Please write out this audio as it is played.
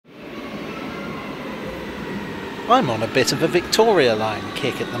I'm on a bit of a Victoria Line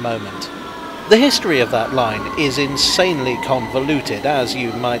kick at the moment. The history of that line is insanely convoluted, as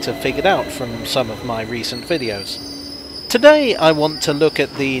you might have figured out from some of my recent videos. Today I want to look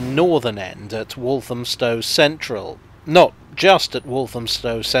at the northern end at Walthamstow Central. Not just at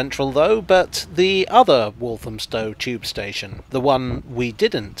Walthamstow Central though, but the other Walthamstow tube station, the one we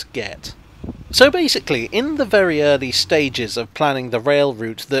didn't get. So basically, in the very early stages of planning the rail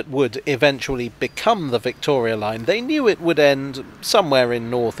route that would eventually become the Victoria Line, they knew it would end somewhere in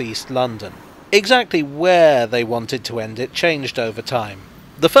northeast London. Exactly where they wanted to end it changed over time.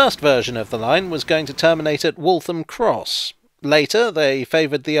 The first version of the line was going to terminate at Waltham Cross. Later, they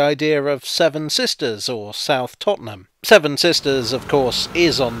favoured the idea of Seven Sisters, or South Tottenham. Seven Sisters, of course,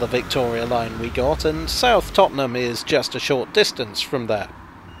 is on the Victoria Line we got, and South Tottenham is just a short distance from there.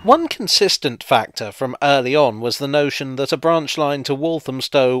 One consistent factor from early on was the notion that a branch line to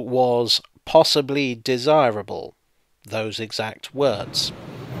Walthamstow was possibly desirable. Those exact words.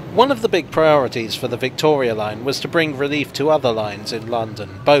 One of the big priorities for the Victoria Line was to bring relief to other lines in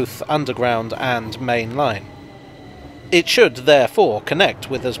London, both Underground and Main Line. It should therefore connect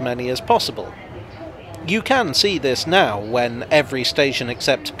with as many as possible. You can see this now when every station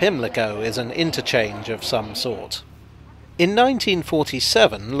except Pimlico is an interchange of some sort. In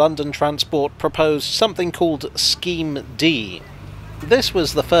 1947, London Transport proposed something called Scheme D. This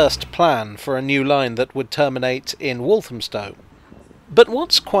was the first plan for a new line that would terminate in Walthamstow. But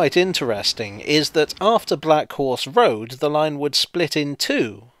what's quite interesting is that after Black Horse Road, the line would split in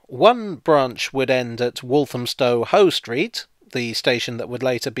two. One branch would end at Walthamstow Hoe Street, the station that would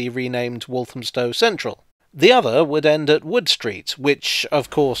later be renamed Walthamstow Central. The other would end at Wood Street, which, of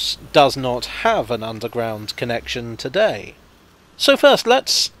course, does not have an underground connection today. So first,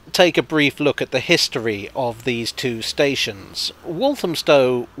 let's take a brief look at the history of these two stations.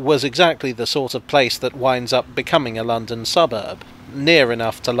 Walthamstow was exactly the sort of place that winds up becoming a London suburb. Near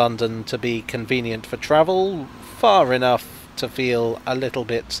enough to London to be convenient for travel, far enough to feel a little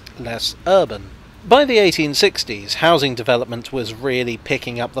bit less urban. By the 1860s, housing development was really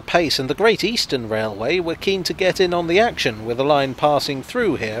picking up the pace, and the Great Eastern Railway were keen to get in on the action with a line passing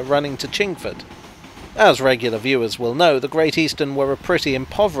through here running to Chingford. As regular viewers will know, the Great Eastern were a pretty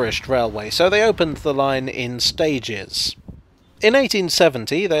impoverished railway, so they opened the line in stages. In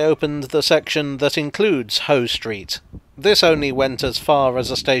 1870 they opened the section that includes Hoe Street. This only went as far as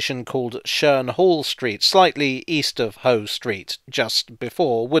a station called Sherne Hall Street, slightly east of Hoe Street, just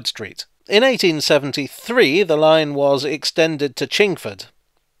before Wood Street. In 1873 the line was extended to Chingford.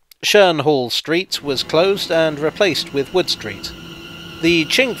 Sherne Hall Street was closed and replaced with Wood Street. The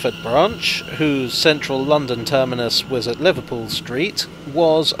Chingford branch, whose central London terminus was at Liverpool Street,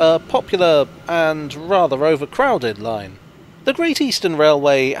 was a popular and rather overcrowded line. The Great Eastern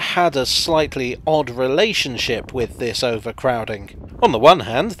Railway had a slightly odd relationship with this overcrowding. On the one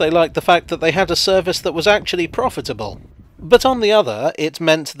hand, they liked the fact that they had a service that was actually profitable. But on the other, it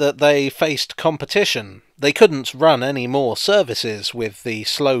meant that they faced competition. They couldn't run any more services with the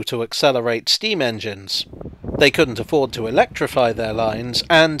slow-to-accelerate steam engines. They couldn't afford to electrify their lines,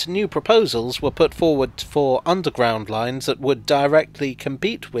 and new proposals were put forward for underground lines that would directly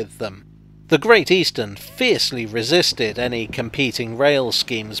compete with them. The Great Eastern fiercely resisted any competing rail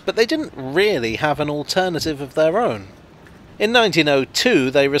schemes, but they didn't really have an alternative of their own. In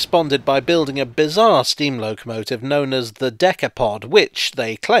 1902 they responded by building a bizarre steam locomotive known as the Decapod, which,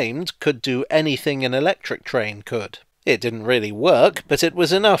 they claimed, could do anything an electric train could. It didn't really work, but it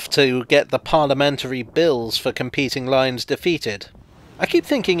was enough to get the parliamentary bills for competing lines defeated. I keep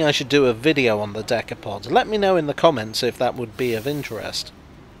thinking I should do a video on the Decapod. Let me know in the comments if that would be of interest.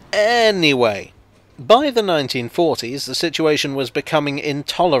 Anyway, by the 1940s the situation was becoming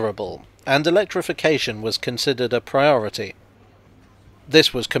intolerable, and electrification was considered a priority.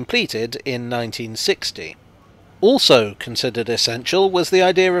 This was completed in 1960. Also considered essential was the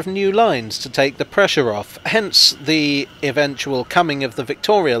idea of new lines to take the pressure off, hence the eventual coming of the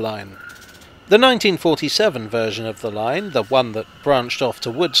Victoria Line. The 1947 version of the line, the one that branched off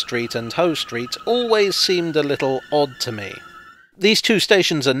to Wood Street and Hoe Street, always seemed a little odd to me. These two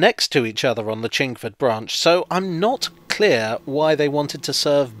stations are next to each other on the Chingford branch, so I'm not clear why they wanted to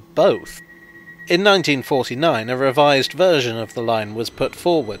serve both. In 1949, a revised version of the line was put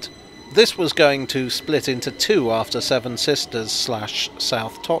forward. This was going to split into two after Seven Sisters /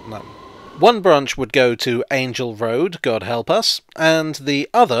 South Tottenham. One branch would go to Angel Road, God help us, and the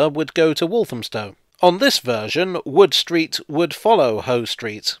other would go to Walthamstow. On this version, Wood Street would follow Hoe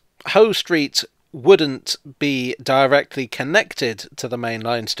Street. Hoe Street wouldn't be directly connected to the main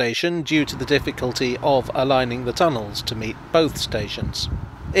line station due to the difficulty of aligning the tunnels to meet both stations.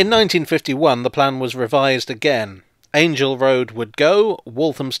 In 1951 the plan was revised again. Angel Road would go,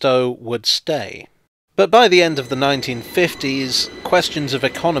 Walthamstow would stay. But by the end of the 1950s, questions of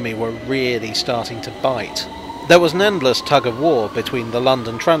economy were really starting to bite. There was an endless tug-of-war between the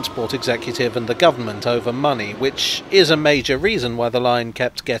London Transport Executive and the government over money, which is a major reason why the line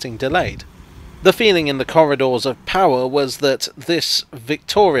kept getting delayed. The feeling in the corridors of power was that this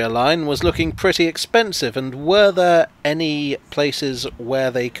Victoria line was looking pretty expensive, and were there any places where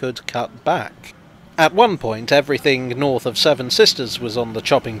they could cut back? At one point, everything north of Seven Sisters was on the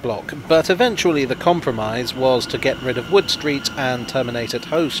chopping block, but eventually the compromise was to get rid of Wood Street and terminate at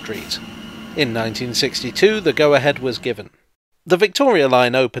Hoe Street. In 1962, the go-ahead was given. The Victoria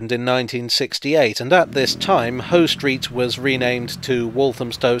line opened in 1968, and at this time, Hoe Street was renamed to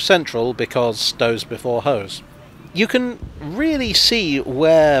Walthamstow Central because Stows before Hoes. You can really see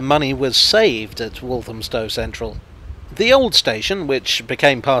where money was saved at Walthamstow Central. The old station, which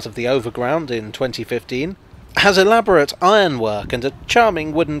became part of the Overground in 2015, has elaborate ironwork and a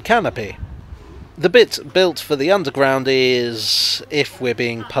charming wooden canopy. The bit built for the Underground is, if we're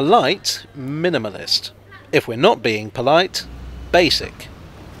being polite, minimalist. If we're not being polite, basic.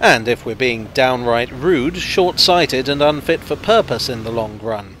 And if we're being downright rude, short-sighted and unfit for purpose in the long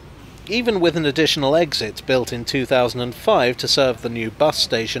run. Even with an additional exit built in 2005 to serve the new bus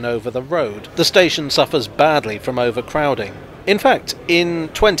station over the road, the station suffers badly from overcrowding. In fact, in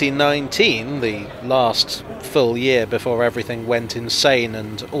 2019, the last full year before everything went insane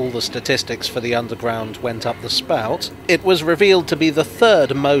and all the statistics for the Underground went up the spout, it was revealed to be the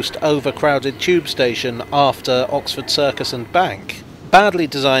third most overcrowded tube station after Oxford Circus and Bank. Badly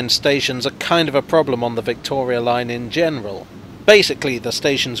designed stations are kind of a problem on the Victoria line in general. Basically, the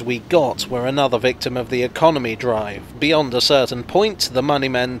stations we got were another victim of the economy drive. Beyond a certain point, the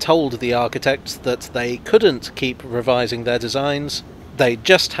moneymen told the architects that they couldn't keep revising their designs. They'd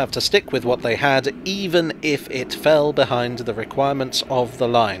just have to stick with what they had, even if it fell behind the requirements of the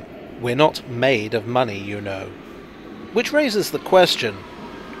line. We're not made of money, you know. Which raises the question,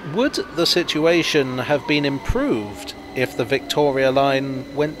 would the situation have been improved if the Victoria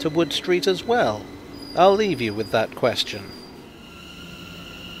line went to Wood Street as well? I'll leave you with that question.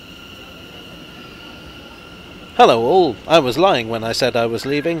 Hello all, I was lying when I said I was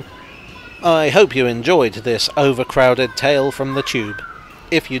leaving. I hope you enjoyed this overcrowded tale from the tube.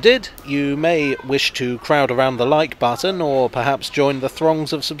 If you did, you may wish to crowd around the like button or perhaps join the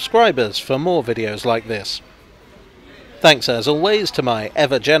throngs of subscribers for more videos like this. Thanks as always to my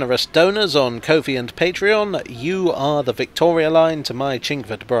ever-generous donors on Ko-fi and Patreon. You are the Victoria line to my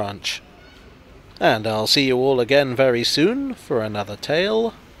Chingford branch. And I'll see you all again very soon for another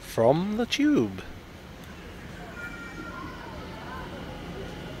tale from the tube.